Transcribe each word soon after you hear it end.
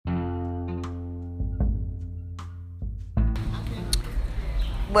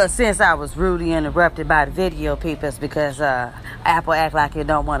Well, since I was rudely interrupted by the video peepers because Apple act like it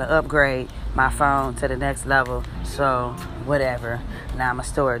don't want to upgrade my phone to the next level. So, whatever. Now my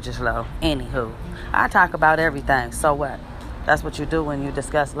storage is low. Anywho, I talk about everything. So what? That's what you do when you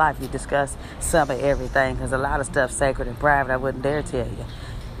discuss life. You discuss some of everything because a lot of stuff's sacred and private. I wouldn't dare tell you.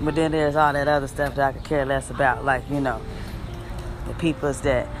 But then there's all that other stuff that I could care less about. Like, the peoples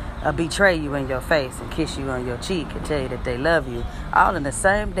that betray you in your face and kiss you on your cheek and tell you that they love you, all in the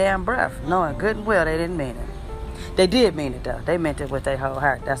same damn breath, knowing good and well they didn't mean it. They did mean it, though. They meant it with their whole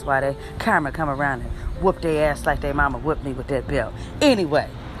heart. That's why they karma come around and whoop their ass like their mama whooped me with that belt. Anyway,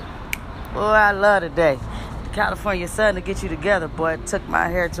 boy, I love today. The California sun to get you together, boy, it took my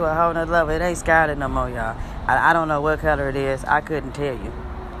hair to a whole nother level. It ain't scarlet no more, y'all. I don't know what color it is. I couldn't tell you.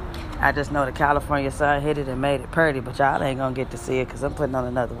 I just know the California sun hit it and made it pretty, but y'all ain't gonna get to see it because I'm putting on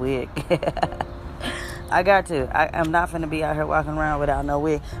another wig. I got to. I'm not finna be out here walking around without no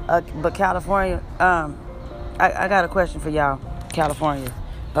wig. But California, I got a question for y'all, California,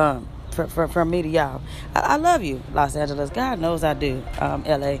 from me to y'all. I love you, Los Angeles. God knows I do,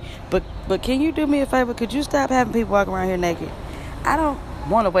 LA. But can you do me a favor? Could you stop having people walk around here naked? I don't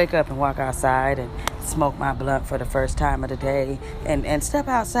want to wake up and walk outside and smoke my blunt for the first time of the day and step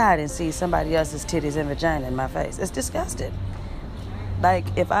outside and see somebody else's titties and vagina in my face. It's disgusting. Like,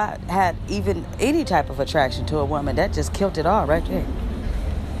 if I had even any type of attraction to a woman, that just killed it all right there.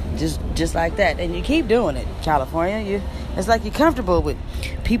 Just like that. And you keep doing it, California. It's like you're comfortable with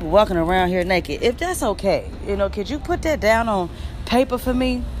people walking around here naked. If that's okay, could you put that down on paper for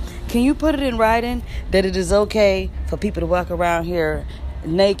me? Can you put it in writing that it is okay for people to walk around here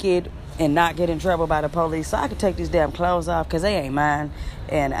naked and not get in trouble by the police, so I could take these damn clothes off because they ain't mine,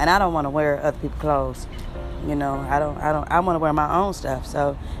 and I don't want to wear other people's clothes. I want to wear my own stuff.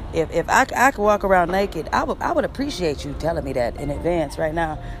 So if I could walk around naked, I would appreciate you telling me that in advance right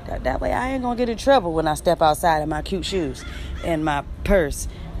now. That way I ain't gonna get in trouble when I step outside in my cute shoes and my purse.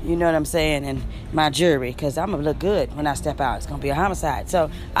 You know what I'm saying? And my jewelry, because I'm going to look good when I step out. It's going to be a homicide.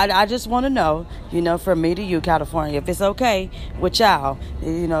 So I just want to know, from me to you, California, if it's okay with y'all,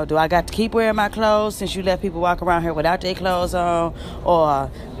 do I got to keep wearing my clothes since you let people walk around here without their clothes on?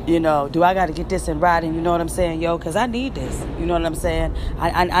 Or, do I got to get this in writing? You know what I'm saying, yo? Because I need this. You know what I'm saying?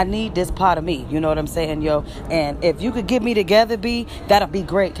 I need this part of me. You know what I'm saying, yo? And if you could get me together, B, that'll be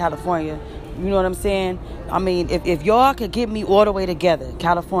great, California. You know what I'm saying? I mean, if y'all could get me all the way together,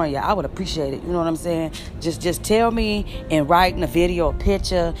 California, I would appreciate it. You know what I'm saying? Just tell me in writing, a video, a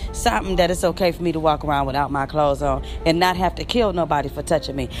picture, something that it's okay for me to walk around without my clothes on and not have to kill nobody for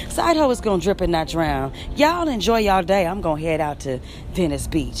touching me. Side hoe is going to drip and not drown. Y'all enjoy y'all day. I'm going to head out to Venice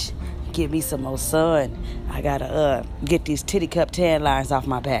Beach. Get me some more sun. I got to get these titty cup tan lines off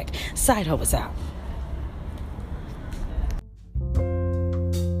my back. Side hoe is out.